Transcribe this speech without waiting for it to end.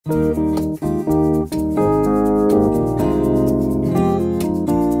Welcome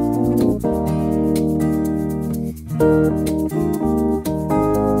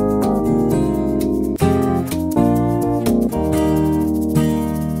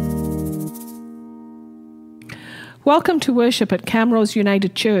to worship at Camrose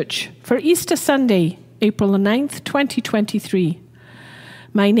United Church for Easter Sunday, April the 9th, 2023.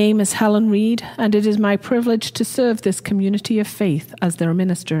 My name is Helen Reed, and it is my privilege to serve this community of faith as their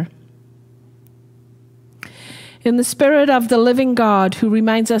minister. In the spirit of the living God, who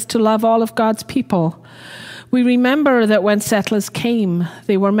reminds us to love all of God's people, we remember that when settlers came,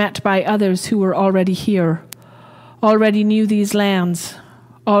 they were met by others who were already here, already knew these lands,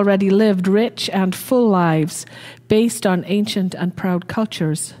 already lived rich and full lives based on ancient and proud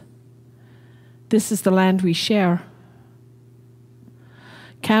cultures. This is the land we share.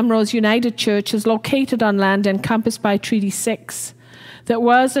 Camrose United Church is located on land encompassed by Treaty 6 that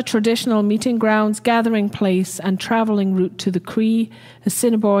was a traditional meeting grounds, gathering place, and traveling route to the Cree,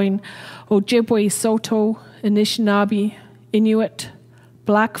 Assiniboine, Ojibwe, Saulteaux, Anishinaabe, Inuit,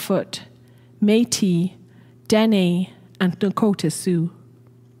 Blackfoot, Métis, Dene, and Nakota Sioux.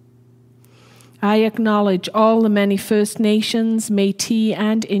 I acknowledge all the many First Nations, Métis,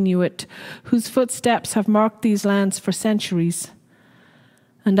 and Inuit whose footsteps have marked these lands for centuries,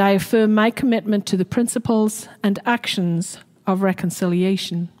 and I affirm my commitment to the principles and actions of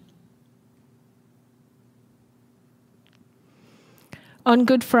reconciliation. On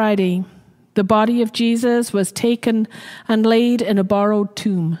Good Friday, the body of Jesus was taken and laid in a borrowed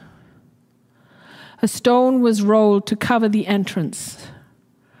tomb. A stone was rolled to cover the entrance.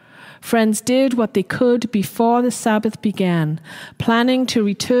 Friends did what they could before the Sabbath began, planning to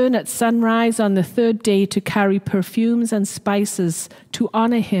return at sunrise on the third day to carry perfumes and spices to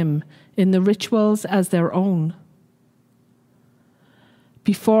honor him in the rituals as their own.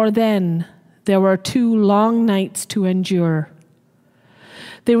 Before then, there were 2 long nights to endure.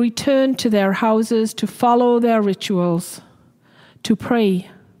 They returned to their houses to follow their rituals, to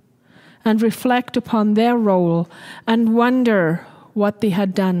pray, and reflect upon their role and wonder what they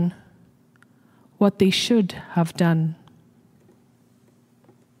had done, what they should have done.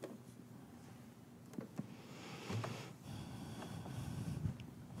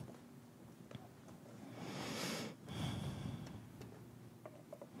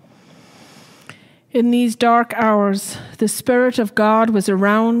 In these dark hours, the Spirit of God was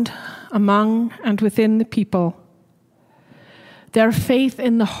around, among, and within the people. Their faith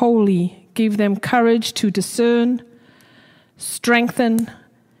in the holy gave them courage to discern, strengthen,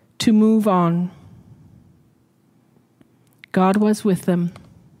 to move on. God was with them.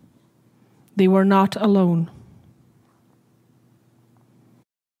 They were not alone.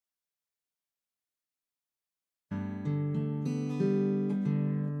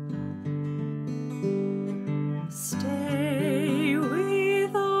 Stay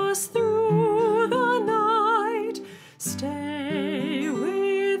with us through the night. Stay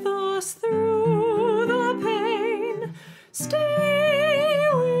with us through the pain. Stay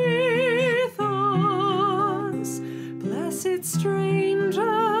with us, blessed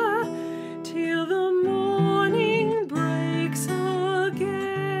stranger, till the morning breaks again.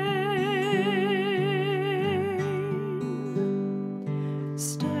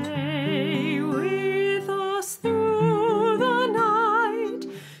 Stay with us through the night.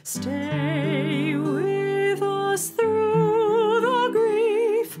 Stay with us through the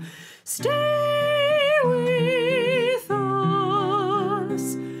grief. Stay with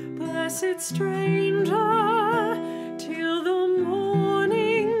us, blessed stranger, till the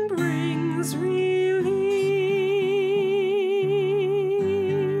morning brings relief.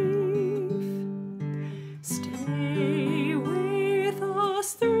 Stay with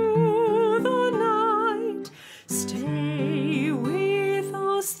us through the night. Stay with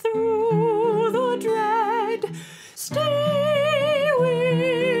us through the dread. Stay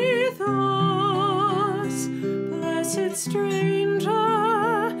with us, blessed stranger,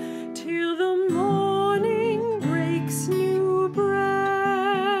 till the morning breaks new bread.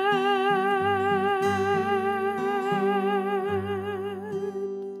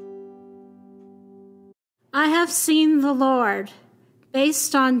 I have seen the Lord,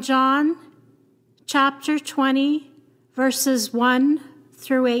 based on John chapter 20, verses 1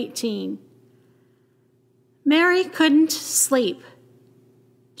 through 18. Mary couldn't sleep.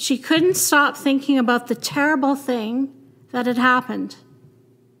 She couldn't stop thinking about the terrible thing that had happened.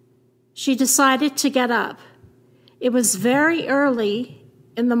 She decided to get up. It was very early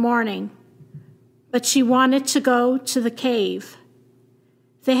in the morning, but she wanted to go to the cave.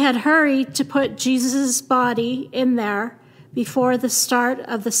 They had hurried to put Jesus' body in there before the start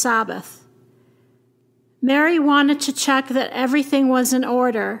of the Sabbath. Mary wanted to check that everything was in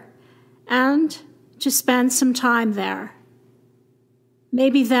order and to spend some time there.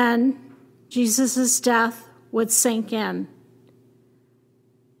 Maybe then Jesus' death would sink in.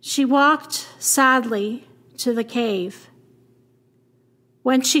 She walked sadly to the cave.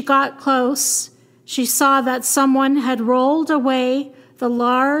 When she got close, she saw that someone had rolled away the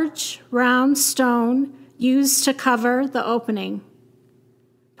large, round stone used to cover the opening.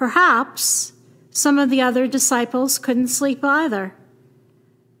 Perhaps some of the other disciples couldn't sleep either.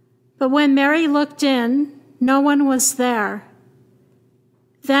 But when Mary looked in, no one was there.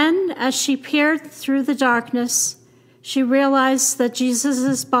 Then, as she peered through the darkness, she realized that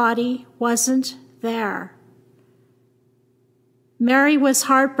Jesus' body wasn't there. Mary was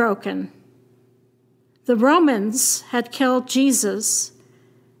heartbroken. The Romans had killed Jesus,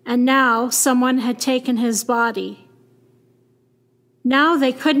 and now someone had taken his body. Now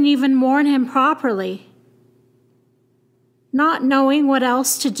they couldn't even mourn him properly. Not knowing what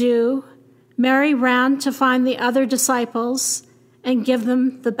else to do, Mary ran to find the other disciples and give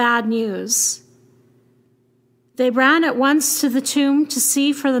them the bad news. They ran at once to the tomb to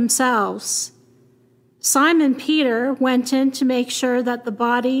see for themselves. Simon Peter went in to make sure that the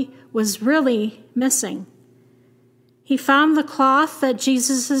body was really missing. He found the cloth that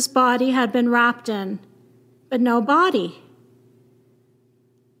Jesus' body had been wrapped in, but no body.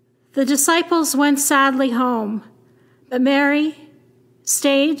 The disciples went sadly home, but Mary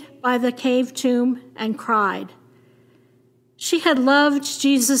stayed by the cave tomb and cried. She had loved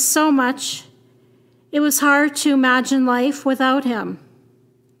Jesus so much, it was hard to imagine life without him.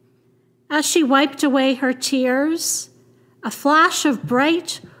 As she wiped away her tears, a flash of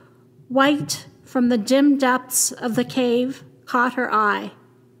bright white from the dim depths of the cave caught her eye.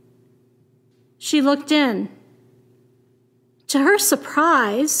 She looked in. To her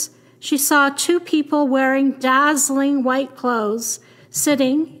surprise, she saw two people wearing dazzling white clothes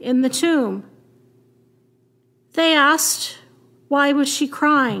sitting in the tomb. They asked, why was she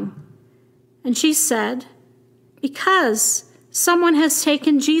crying? And she said, because someone has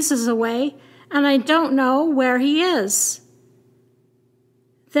taken Jesus away, and I don't know where he is.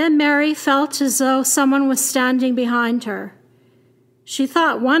 Then Mary felt as though someone was standing behind her. She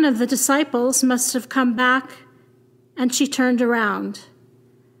thought one of the disciples must have come back, and she turned around.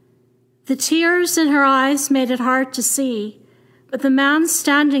 The tears in her eyes made it hard to see, but the man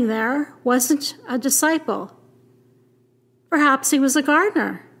standing there wasn't a disciple. Perhaps he was a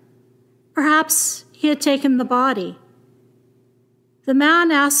gardener. Perhaps he had taken the body. The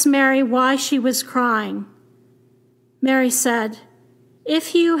man asked Mary why she was crying. Mary said,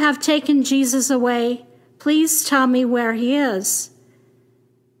 if you have taken Jesus away, please tell me where he is.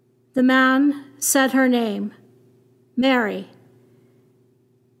 The man said her name, Mary.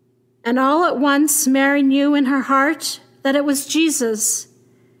 And all at once, Mary knew in her heart that it was Jesus.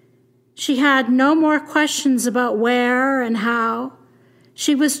 She had no more questions about where and how.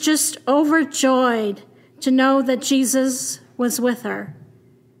 She was just overjoyed to know that Jesus was with her.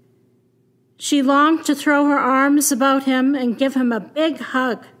 She longed to throw her arms about him and give him a big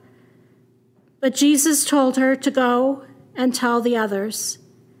hug. But Jesus told her to go and tell the others.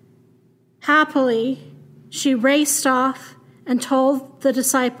 Happily, she raced off and told the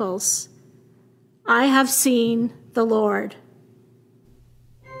disciples, I have seen the Lord.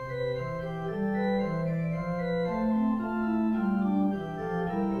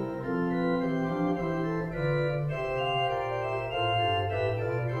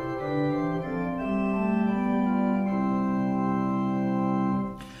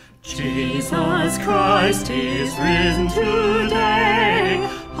 Jesus Christ is risen today.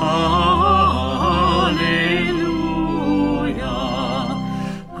 Hallelujah.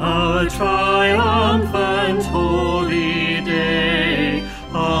 A triumphant holy day.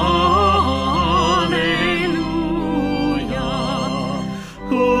 Hallelujah.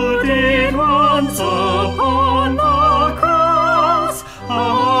 Who did once upon the cross.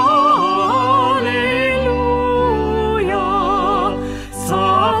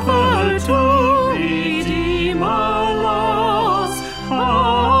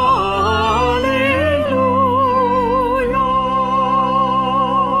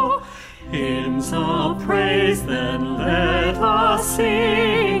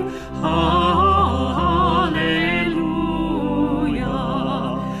 Sing, hallelujah,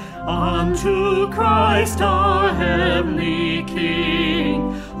 unto Christ our heavenly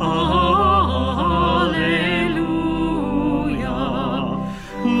King, hallelujah,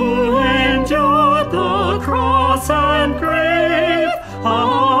 who endured the cross and grave,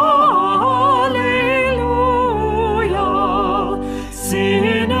 hallelujah,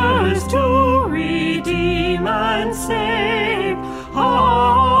 to redeem and save.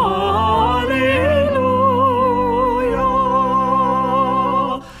 Hallelujah.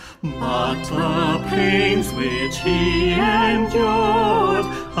 But the pains which he endured,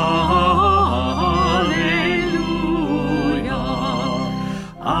 hallelujah,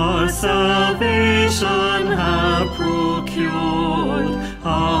 our salvation have procured.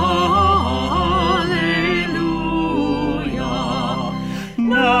 Hallelujah.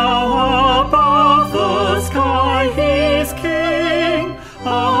 Now above the sky he's king.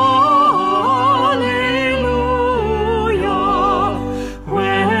 Hallelujah.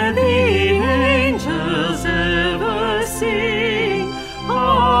 Where the angels ever sing.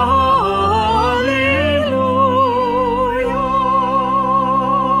 Hallelujah.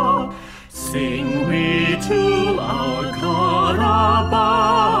 Sing we to our God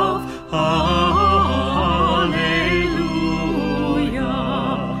above. Hallelujah.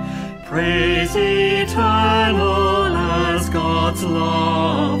 Praise eternal as God's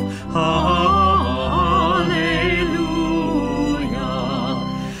love. Hallelujah.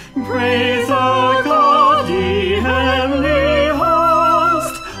 Praise our God, ye heavenly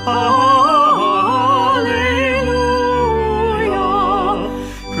host. Hallelujah.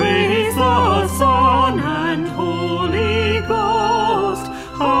 Praise the Son and Holy Ghost.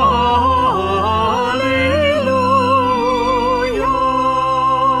 Hallelujah.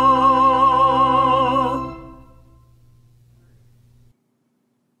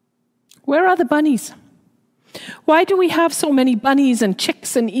 Where are the bunnies? Why do we have so many bunnies and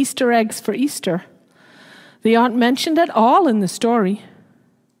chicks and Easter eggs for Easter? They aren't mentioned at all in the story.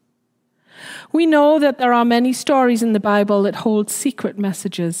 We know that there are many stories in the Bible that hold secret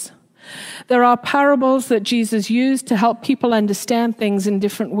messages. There are parables that Jesus used to help people understand things in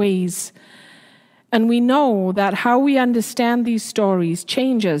different ways. And we know that how we understand these stories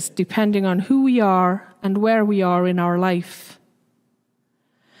changes depending on who we are and where we are in our life.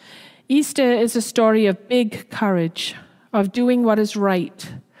 Easter is a story of big courage, of doing what is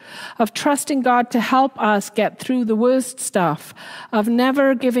right, of trusting God to help us get through the worst stuff, of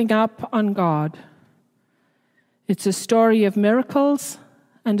never giving up on God. It's a story of miracles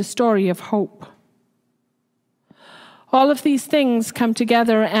and a story of hope. All of these things come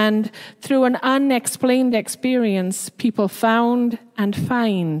together, and through an unexplained experience, people found and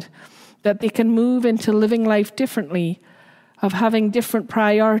find that they can move into living life differently, of having different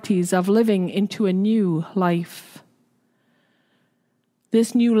priorities, of living into a new life.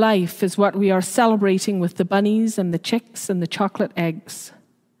 This new life is what we are celebrating with the bunnies and the chicks and the chocolate eggs.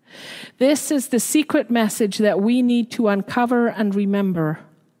 This is the secret message that we need to uncover and remember.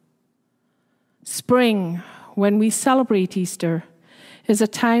 Spring, when we celebrate Easter, is a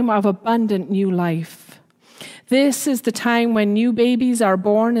time of abundant new life. This is the time when new babies are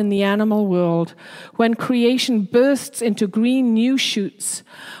born in the animal world, when creation bursts into green new shoots,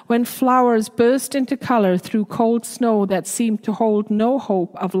 when flowers burst into color through cold snow that seemed to hold no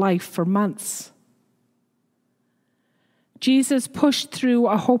hope of life for months. Jesus pushed through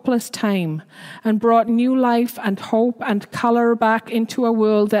a hopeless time and brought new life and hope and color back into a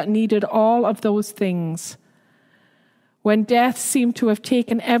world that needed all of those things. When death seemed to have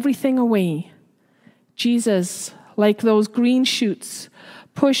taken everything away, Jesus, like those green shoots,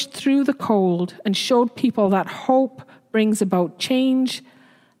 pushed through the cold and showed people that hope brings about change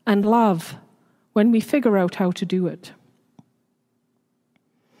and love when we figure out how to do it.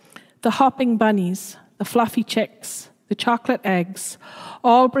 The hopping bunnies, the fluffy chicks, the chocolate eggs,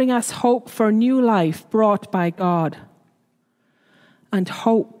 all bring us hope for new life brought by God. And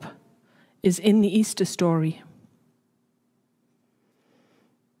hope is in the Easter story.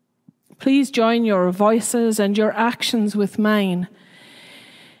 Please join your voices and your actions with mine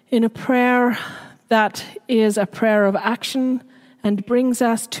in a prayer that is a prayer of action and brings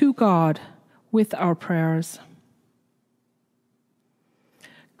us to God with our prayers.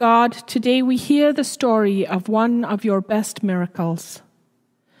 God, today we hear the story of one of your best miracles.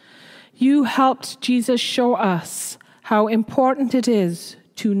 You helped Jesus show us how important it is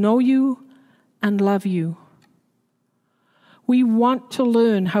to know you and love you. We want to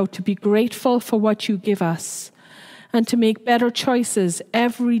learn how to be grateful for what you give us and to make better choices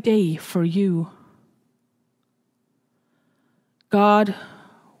every day for you. God,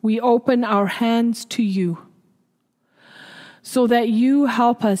 we open our hands to you so that you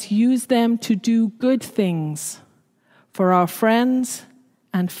help us use them to do good things for our friends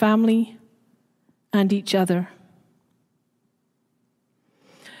and family and each other.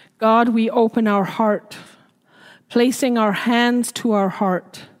 God, we open our heart, placing our hands to our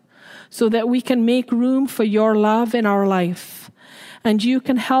heart so that we can make room for your love in our life And you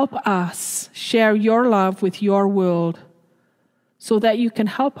can help us share your love with your world so that you can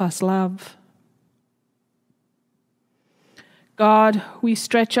help us love. God, we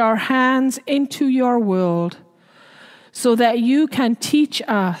stretch our hands into your world so that you can teach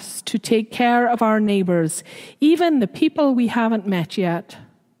us to take care of our neighbors, even the people we haven't met yet.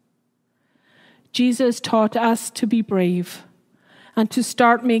 Jesus taught us to be brave and to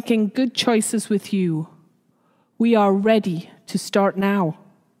start making good choices with you. We are ready to start now.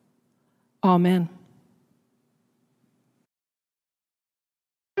 Amen.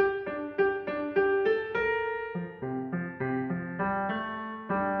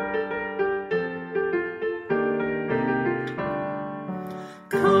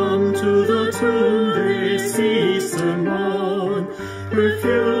 Come to the tomb, they cease and mourn.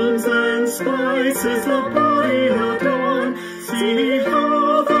 Perfumes and spices the body adorn. See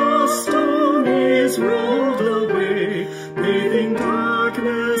how the stone is rolled away, bathing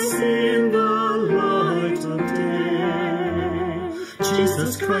darkness in the light of day.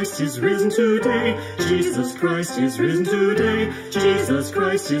 Jesus Christ is risen today. Jesus Christ is risen today. Jesus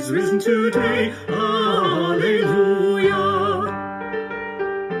Christ is risen today. Alleluia.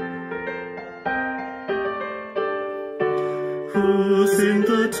 Who's in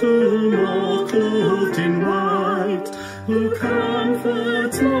the tomb all clothed in white? Who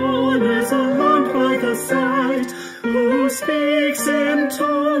comforts mourners alarmed by the sight? Who speaks in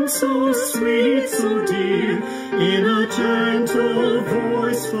tones so sweet, so dear, in a gentle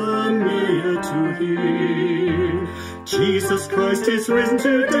voice familiar to hear? Jesus Christ is risen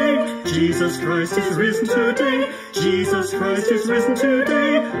today. Jesus Christ is risen today. Jesus Christ is risen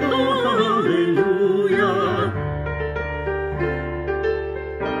today. Hallelujah.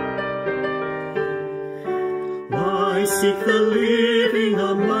 Why seek the living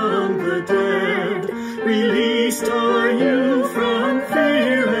among the dead? Released are you from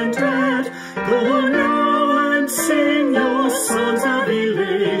fear and dread. Go now and sing your songs of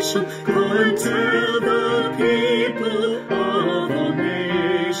elation. Go and tell the people of all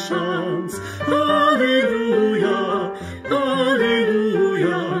nations. Hallelujah,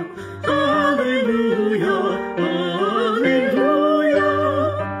 hallelujah, hallelujah, hallelujah.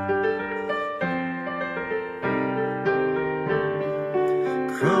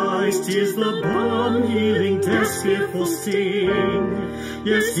 Christ is the balm healing death's fearful sting.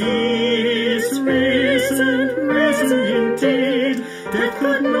 Yes, he is risen, risen indeed. Death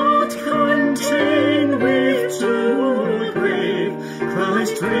could not contain with tomb or grave.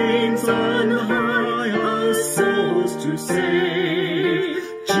 Christ reigns on high, our souls to save.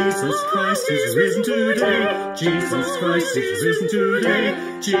 Jesus Christ is risen today. Jesus Christ is risen today.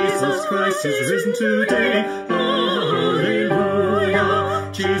 Jesus Christ is risen today. Hallelujah.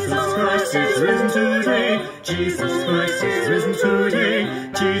 Jesus Christ is risen today. Jesus Christ is risen today.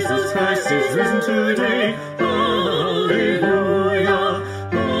 Jesus Christ is risen today. Hallelujah.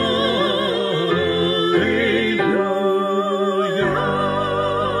 Hallelujah.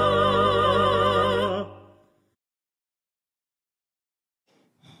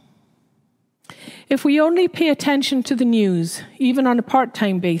 If we only pay attention to the news, even on a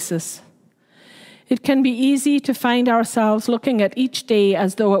part-time basis, it can be easy to find ourselves looking at each day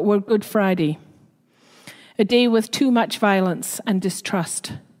as though it were Good Friday, a day with too much violence and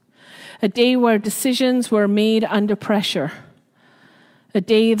distrust, a day where decisions were made under pressure, a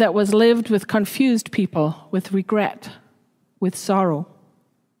day that was lived with confused people, with regret, with sorrow.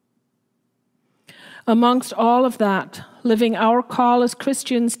 Amongst all of that, living our call as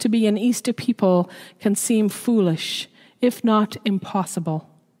Christians to be an Easter people can seem foolish, if not impossible.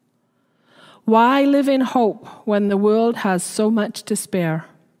 Why live in hope when the world has so much despair?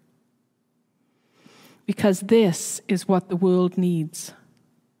 Because this is what the world needs.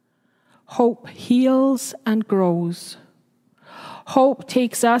 Hope heals and grows. Hope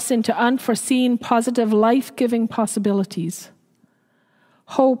takes us into unforeseen, positive, life-giving possibilities.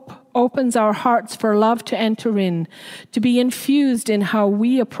 Hope opens our hearts for love to enter in, to be infused in how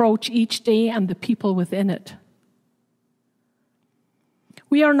we approach each day and the people within it.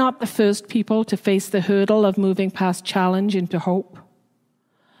 We are not the first people to face the hurdle of moving past challenge into hope.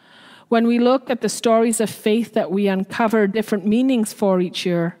 When we look at the stories of faith that we uncover different meanings for each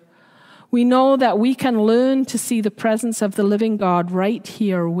year, we know that we can learn to see the presence of the living God right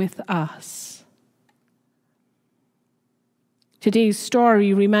here with us. Today's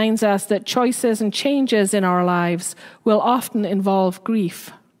story reminds us that choices and changes in our lives will often involve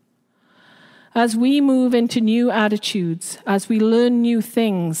grief. As we move into new attitudes, as we learn new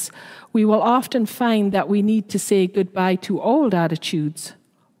things, we will often find that we need to say goodbye to old attitudes,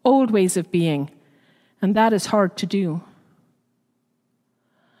 old ways of being, and that is hard to do.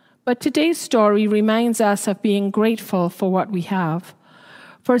 But today's story reminds us of being grateful for what we have,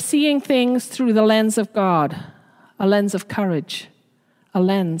 for seeing things through the lens of God, a lens of courage, a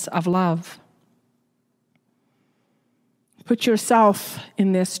lens of love. Put yourself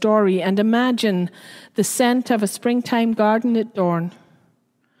in this story and imagine the scent of a springtime garden at dawn,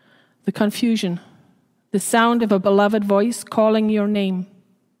 the confusion, the sound of a beloved voice calling your name.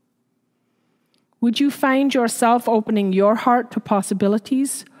 Would you find yourself opening your heart to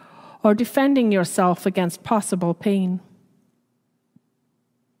possibilities or defending yourself against possible pain?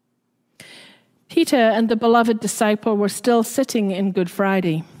 Peter and the beloved disciple were still sitting in Good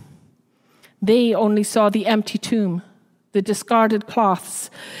Friday. They only saw the empty tomb, the discarded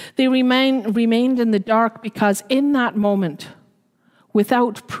cloths. They remained in the dark because in that moment,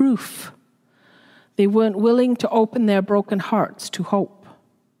 without proof, they weren't willing to open their broken hearts to hope.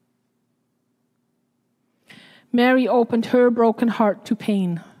 Mary opened her broken heart to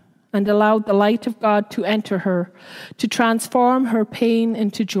pain and allowed the light of God to enter her, to transform her pain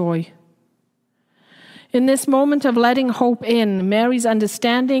into joy. In this moment of letting hope in, Mary's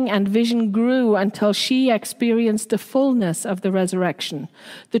understanding and vision grew until she experienced the fullness of the resurrection,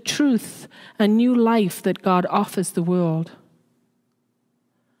 the truth and new life that God offers the world.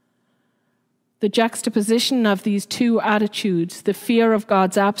 The juxtaposition of these two attitudes, the fear of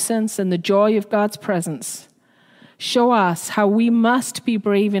God's absence and the joy of God's presence, show us how we must be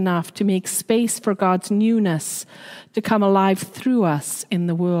brave enough to make space for God's newness to come alive through us in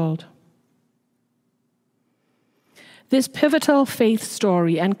the world. This pivotal faith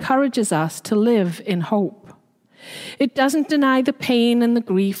story encourages us to live in hope. It doesn't deny the pain and the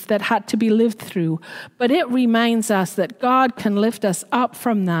grief that had to be lived through, but it reminds us that God can lift us up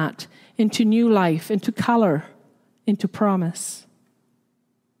from that into new life, into color, into promise.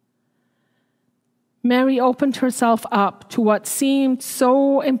 Mary opened herself up to what seemed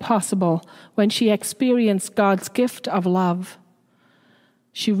so impossible when she experienced God's gift of love.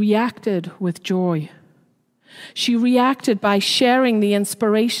 She reacted with joy. She reacted by sharing the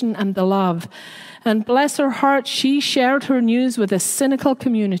inspiration and the love. And bless her heart, she shared her news with a cynical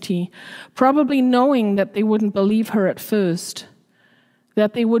community, probably knowing that they wouldn't believe her at first,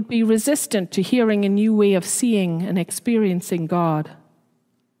 that they would be resistant to hearing a new way of seeing and experiencing God.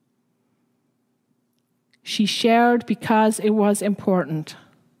 She shared because it was important.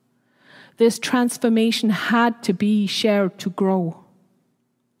 This transformation had to be shared to grow.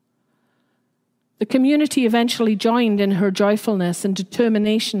 The community eventually joined in her joyfulness and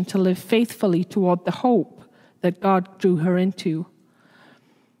determination to live faithfully toward the hope that God drew her into.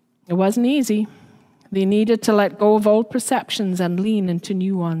 It wasn't easy. They needed to let go of old perceptions and lean into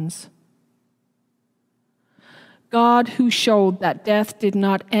new ones. God, who showed that death did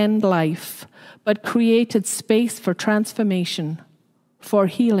not end life, but created space for transformation, for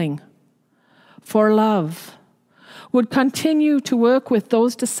healing, for love, would continue to work with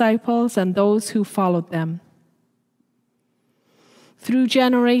those disciples and those who followed them. Through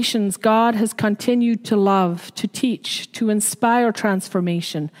generations, God has continued to love, to teach, to inspire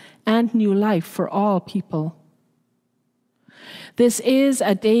transformation and new life for all people. This is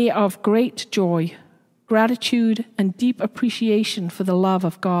a day of great joy, gratitude, and deep appreciation for the love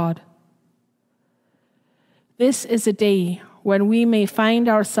of God. This is a day when we may find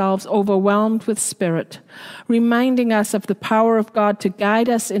ourselves overwhelmed with spirit, reminding us of the power of God to guide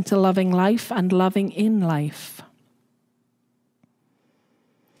us into loving life and loving in life.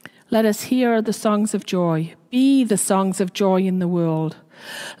 Let us hear the songs of joy, be the songs of joy in the world.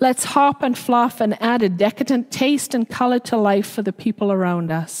 Let's hop and fluff and add a decadent taste and color to life for the people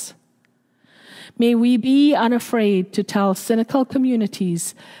around us. May we be unafraid to tell cynical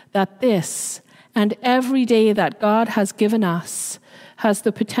communities that this and every day that God has given us has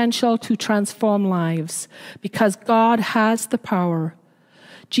the potential to transform lives because God has the power.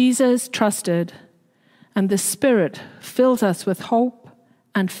 Jesus trusted, and the Spirit fills us with hope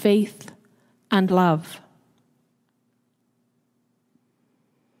and faith and love.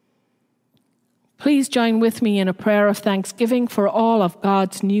 Please join with me in a prayer of thanksgiving for all of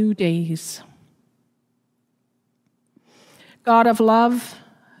God's new days. God of love,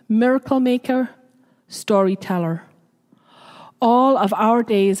 miracle maker, storyteller, all of our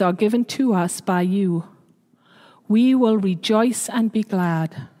days are given to us by you. We will rejoice and be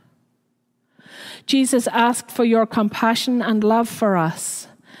glad. Jesus asked for your compassion and love for us,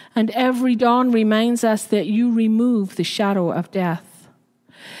 and every dawn reminds us that you remove the shadow of death.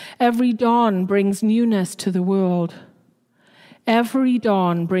 Every dawn brings newness to the world. Every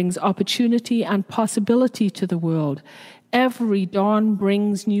dawn brings opportunity and possibility to the world. Every dawn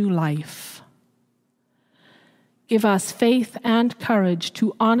brings new life. give us faith and courage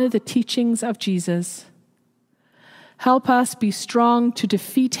to honor the teachings of Jesus. Help us be strong to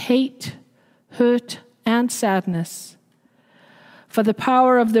defeat hate, hurt, and sadness. For the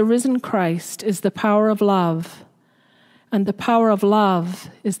power of the risen Christ is the power of love, and the power of love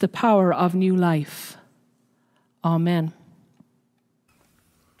is the power of new life. Amen.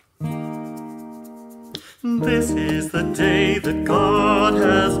 This is the day that God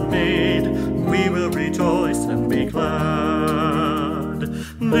has made. We will rejoice and be glad.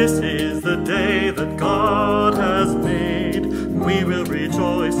 This is the day that God has made. We will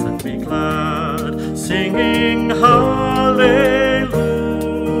rejoice and be glad. Singing hallelujah,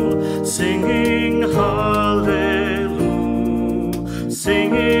 singing hallelujah,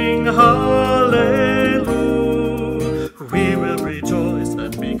 singing hallelujah. We will rejoice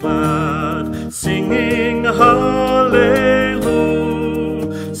and be glad. Singing hallelujah,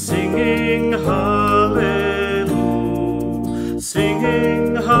 singing hallelujah,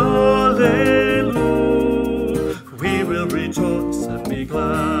 singing hallelujah. We will rejoice and be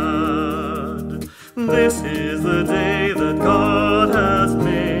glad. This is the day that God has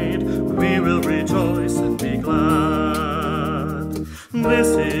made. We will rejoice and be glad. This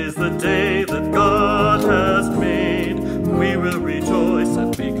is the day that God has made. We will rejoice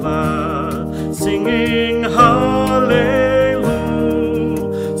and be glad. Singing hallelujah,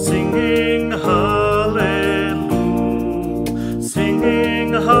 singing hallelujah,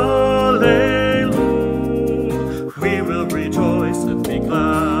 singing hallelujah. We will rejoice and be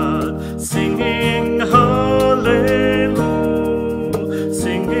glad. Singing hallelujah,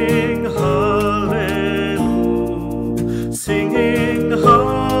 singing hallelujah, singing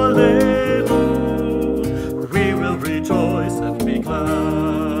hallelujah. We will rejoice and be glad.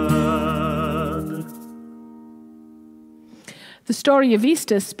 The story of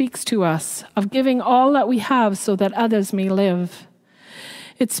Easter speaks to us of giving all that we have so that others may live.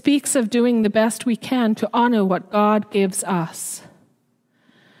 It speaks of doing the best we can to honor what God gives us.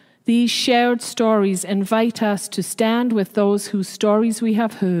 These shared stories invite us to stand with those whose stories we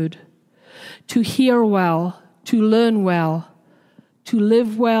have heard, to hear well, to learn well, to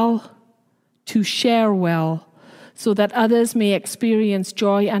live well, to share well, so that others may experience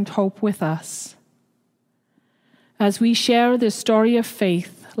joy and hope with us. As we share this story of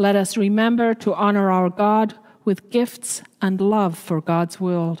faith, let us remember to honor our God with gifts and love for God's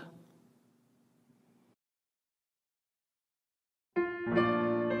world.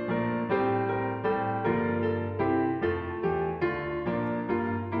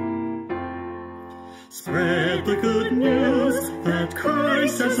 Spread the good news that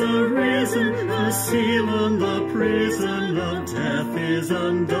Christ has arisen. The seal on the prison of death is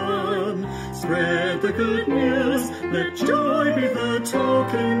undone. Spread the good news, let joy be the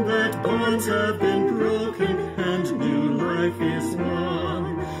token that bonds have been broken and new life is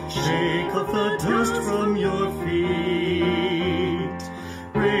won. Shake off the dust from your feet,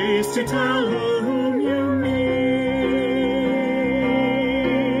 raise to tell all whom you meet.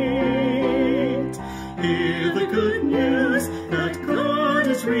 Hear the good news that God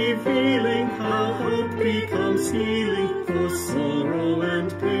is revealing, how hope becomes healing for sorrow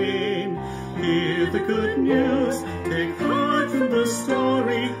and pain. Hear the good news, take heart from the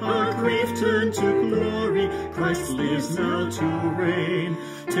story, our grief turned to glory, Christ lives now to reign.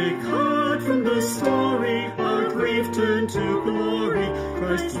 Take heart from the story, our grief turned to glory,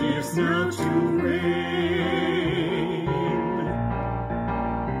 Christ lives now to reign.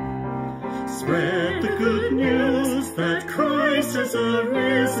 Spread the good news that Christ has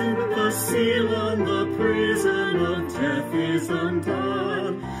arisen, the seal on the prison of death is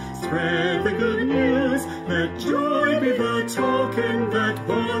undone. Spread the good news, let joy be the token that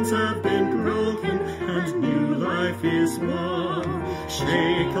bonds have been broken and new life is won.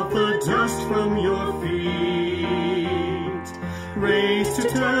 Shake off the dust from your feet, raise to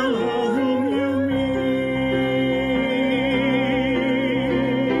tell all whom you meet.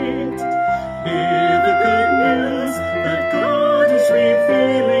 Hear the good news that God is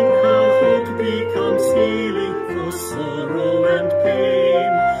revealing, how hope becomes healing for sorrow and pain.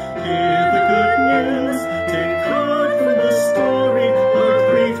 Hear the good news, take heart from the story, our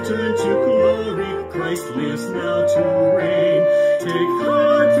grief turned to glory, Christ lives now to reign. Take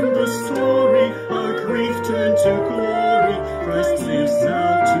heart from the story, our grief turned to glory, Christ lives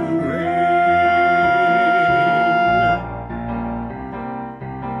now to reign.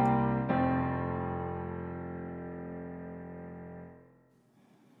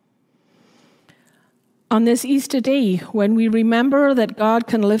 On this Easter day, when we remember that God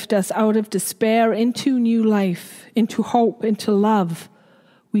can lift us out of despair into new life, into hope, into love,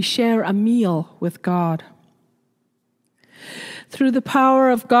 we share a meal with God. Through the power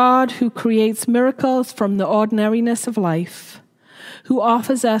of God who creates miracles from the ordinariness of life, who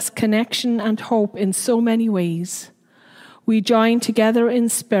offers us connection and hope in so many ways, we join together in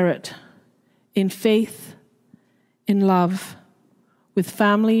spirit, in faith, in love, with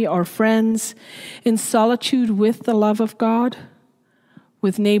family or friends, in solitude with the love of God,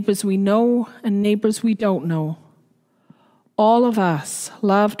 with neighbors we know and neighbors we don't know. All of us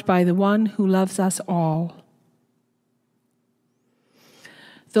loved by the one who loves us all.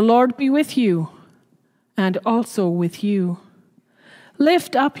 The Lord be with you, and also with you.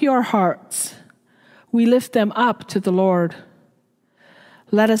 Lift up your hearts. We lift them up to the Lord.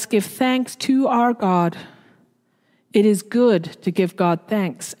 Let us give thanks to our God. It is good to give God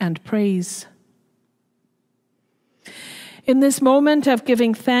thanks and praise. In this moment of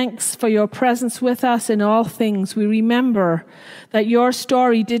giving thanks for your presence with us in all things, we remember that your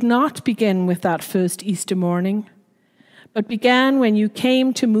story did not begin with that first Easter morning, but began when you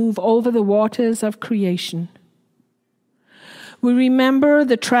came to move over the waters of creation. We remember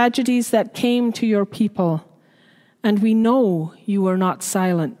the tragedies that came to your people, and we know you were not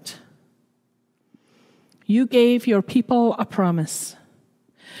silent. You gave your people a promise.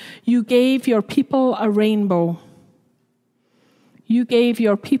 You gave your people a rainbow. You gave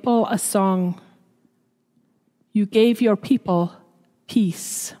your people a song. You gave your people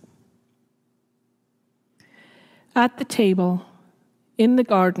peace. At the table, in the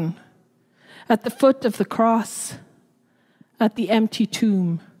garden, at the foot of the cross, at the empty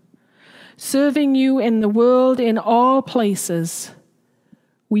tomb, serving you in the world in all places,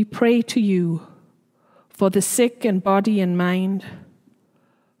 we pray to you for the sick in body and mind,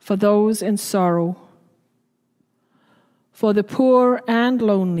 for those in sorrow, for the poor and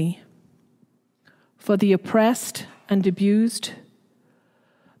lonely, for the oppressed and abused,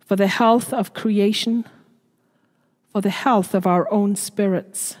 for the health of creation, for the health of our own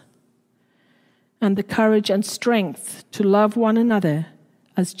spirits, and the courage and strength to love one another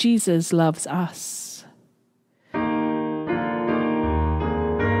as Jesus loves us.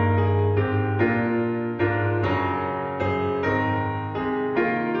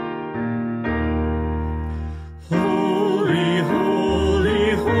 Holy,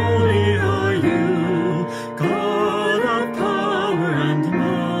 holy, holy are you, God of power and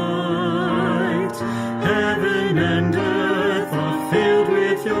might. Heaven and earth are filled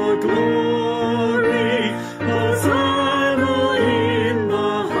with your glory. Hosanna in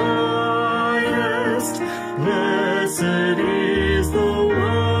the highest. Blessed is the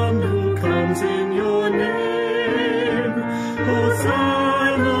one who comes in your name.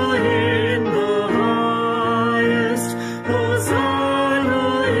 Hosanna in the highest.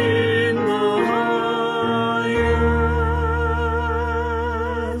 Hosanna in the highest.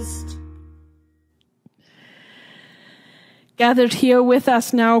 Gathered here with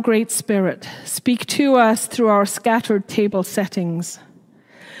us now, Great Spirit, speak to us through our scattered table settings.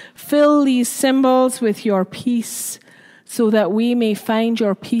 Fill these symbols with your peace so that we may find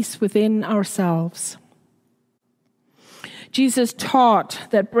your peace within ourselves. Jesus taught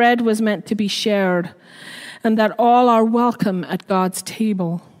that bread was meant to be shared and that all are welcome at God's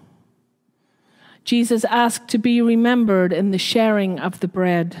table. Jesus asked to be remembered in the sharing of the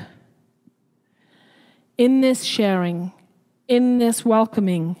bread. In this sharing, in this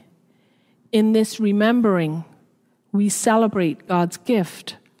welcoming, in this remembering, we celebrate God's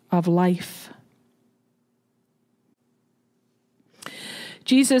gift of life.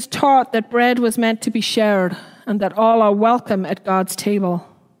 Jesus taught that bread was meant to be shared and that all are welcome at God's table.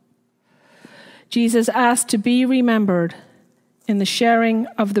 Jesus asked to be remembered in the sharing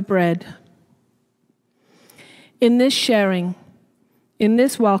of the bread. In this sharing, in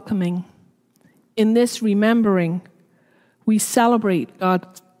this welcoming, in this remembering, we celebrate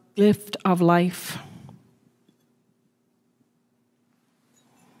God's gift of life.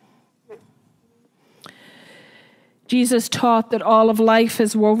 Jesus taught that all of life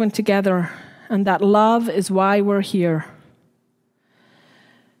is woven together and that love is why we're here.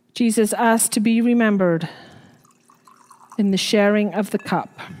 Jesus asked to be remembered in the sharing of the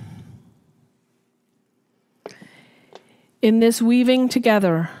cup. In this weaving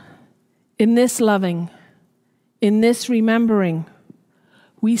together, in this loving, in this remembering,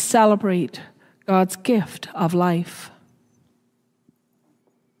 we celebrate God's gift of life.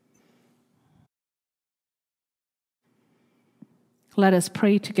 Let us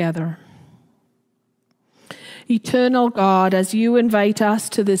pray together. Eternal God, as you invite us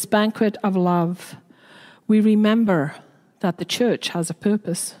to this banquet of love, we remember that the church has a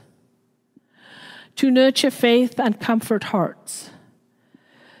purpose: to nurture faith and comfort hearts,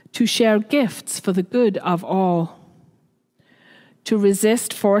 to share gifts for the good of all, to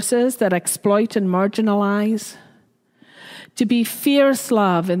resist forces that exploit and marginalize, to be fierce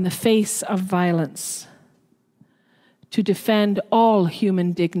love in the face of violence, to defend all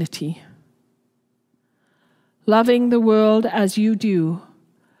human dignity. Loving the world as you do,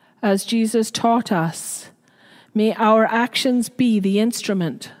 as Jesus taught us, may our actions be the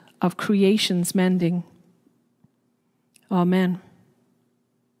instrument of creation's mending. Amen.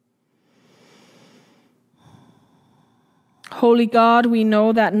 Holy God, we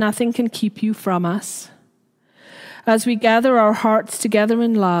know that nothing can keep you from us. As we gather our hearts together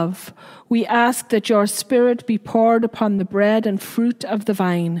in love, we ask that your Spirit be poured upon the bread and fruit of the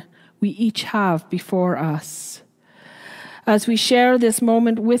vine we each have before us. As we share this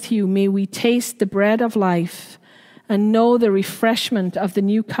moment with you, may we taste the bread of life and know the refreshment of the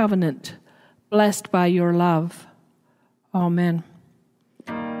new covenant, blessed by your love. Amen.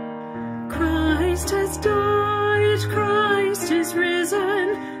 Christ has died, Christ is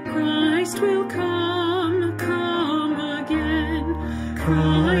risen, Christ will come, come again.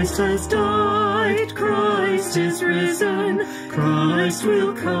 Christ has died, Christ is risen, Christ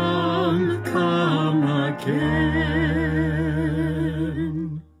will come, come again.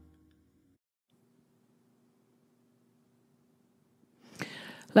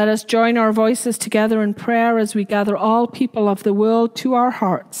 Let us join our voices together in prayer as we gather all people of the world to our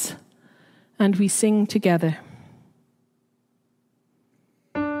hearts, and we sing together.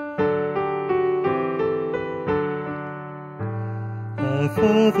 Our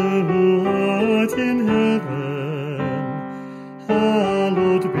Father who art in heaven,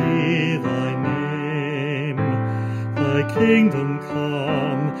 hallowed be thy name. Thy kingdom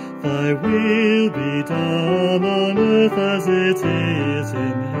come, thy will be done on earth as it is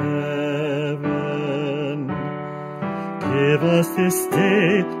in heaven. Give us this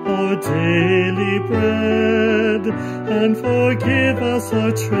day our daily bread, and forgive us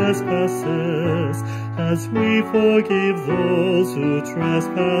our trespasses, as we forgive those who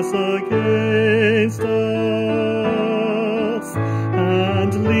trespass against us.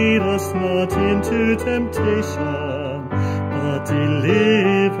 And lead us not into temptation, but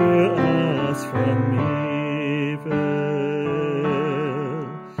deliver us from evil.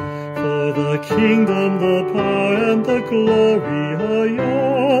 For the kingdom, the power, and the glory are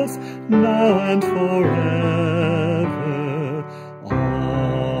yours, now and forever.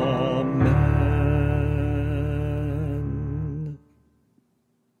 Amen.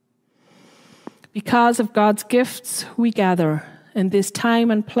 Because of God's gifts, we gather. In this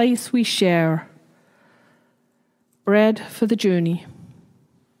time and place we share. Bread for the journey.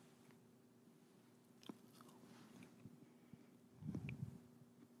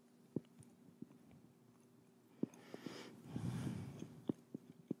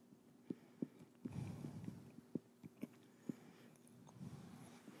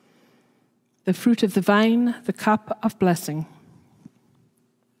 The fruit of the vine, the cup of blessing.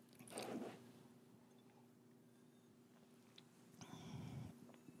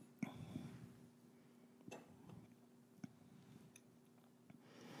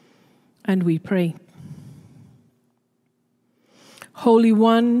 And we pray. Holy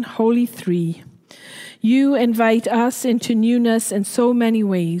One, Holy Three, you invite us into newness in so many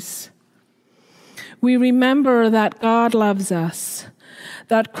ways. We remember that God loves us,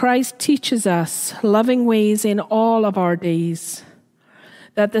 that Christ teaches us loving ways in all of our days,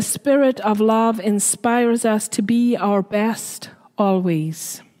 that the Spirit of love inspires us to be our best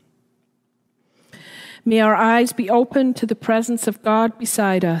always. May our eyes be open to the presence of God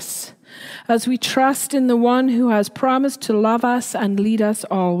beside us, as we trust in the one who has promised to love us and lead us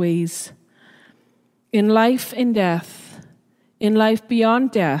always. In life, in death, in life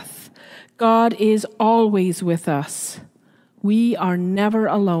beyond death, God is always with us. We are never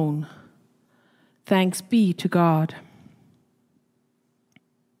alone. Thanks be to God.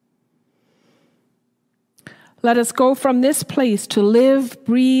 Let us go from this place to live,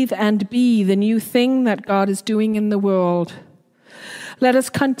 breathe, and be the new thing that God is doing in the world. Let us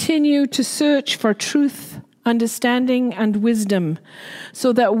continue to search for truth, understanding, and wisdom,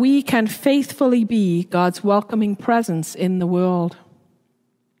 so that we can faithfully be God's welcoming presence in the world.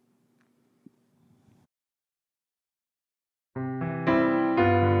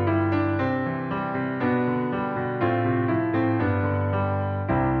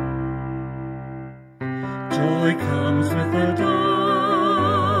 Joy comes with the dawn,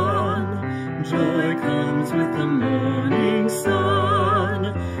 joy comes with the morning sun.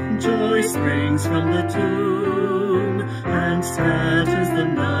 Joy springs from the tomb and scatters the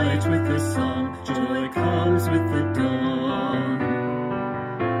night with a song. Joy comes with the dawn.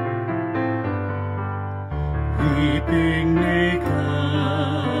 We Weeping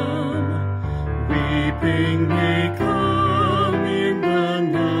may come in the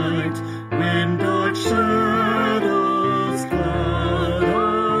night, when dark shadows cloud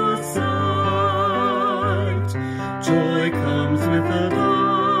our sight. Joy comes with the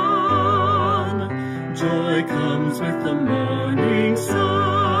dawn, joy comes with the morning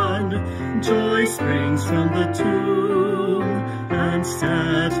sun. Joy springs from the tomb and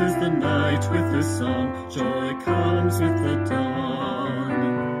scatters the night with a song. Joy comes with the dawn.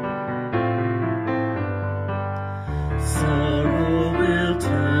 Sorrow will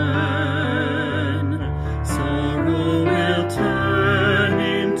turn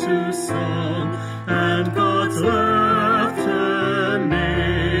into song, and God's laughter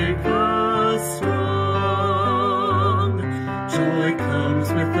make us strong. Joy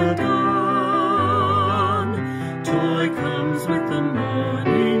comes with the dawn, joy comes with the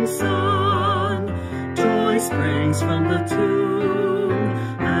morning sun. Joy springs from the tomb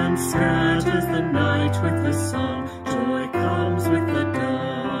and scatters the night with a song. Joy comes with the dawn.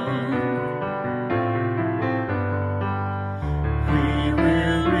 We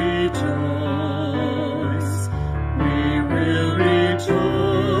will rejoice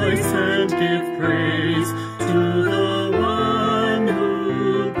and give praise to the one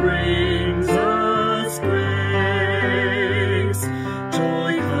who brings us grace.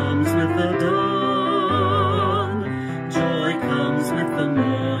 Joy comes with the dawn, joy comes with the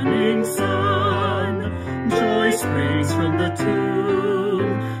morning sun. Joy springs from the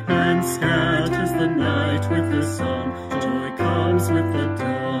tomb and scatters the night with a song. Joy comes with the dawn.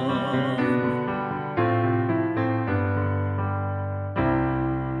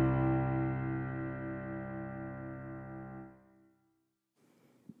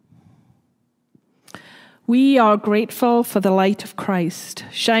 We are grateful for the light of Christ,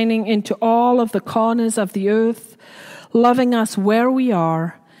 shining into all of the corners of the earth, loving us where we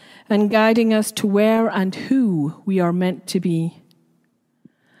are, and guiding us to where and who we are meant to be.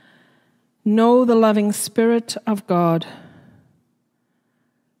 Know the loving Spirit of God.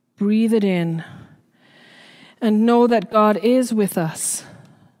 Breathe it in, and know that God is with us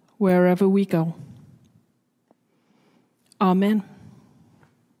wherever we go. Amen.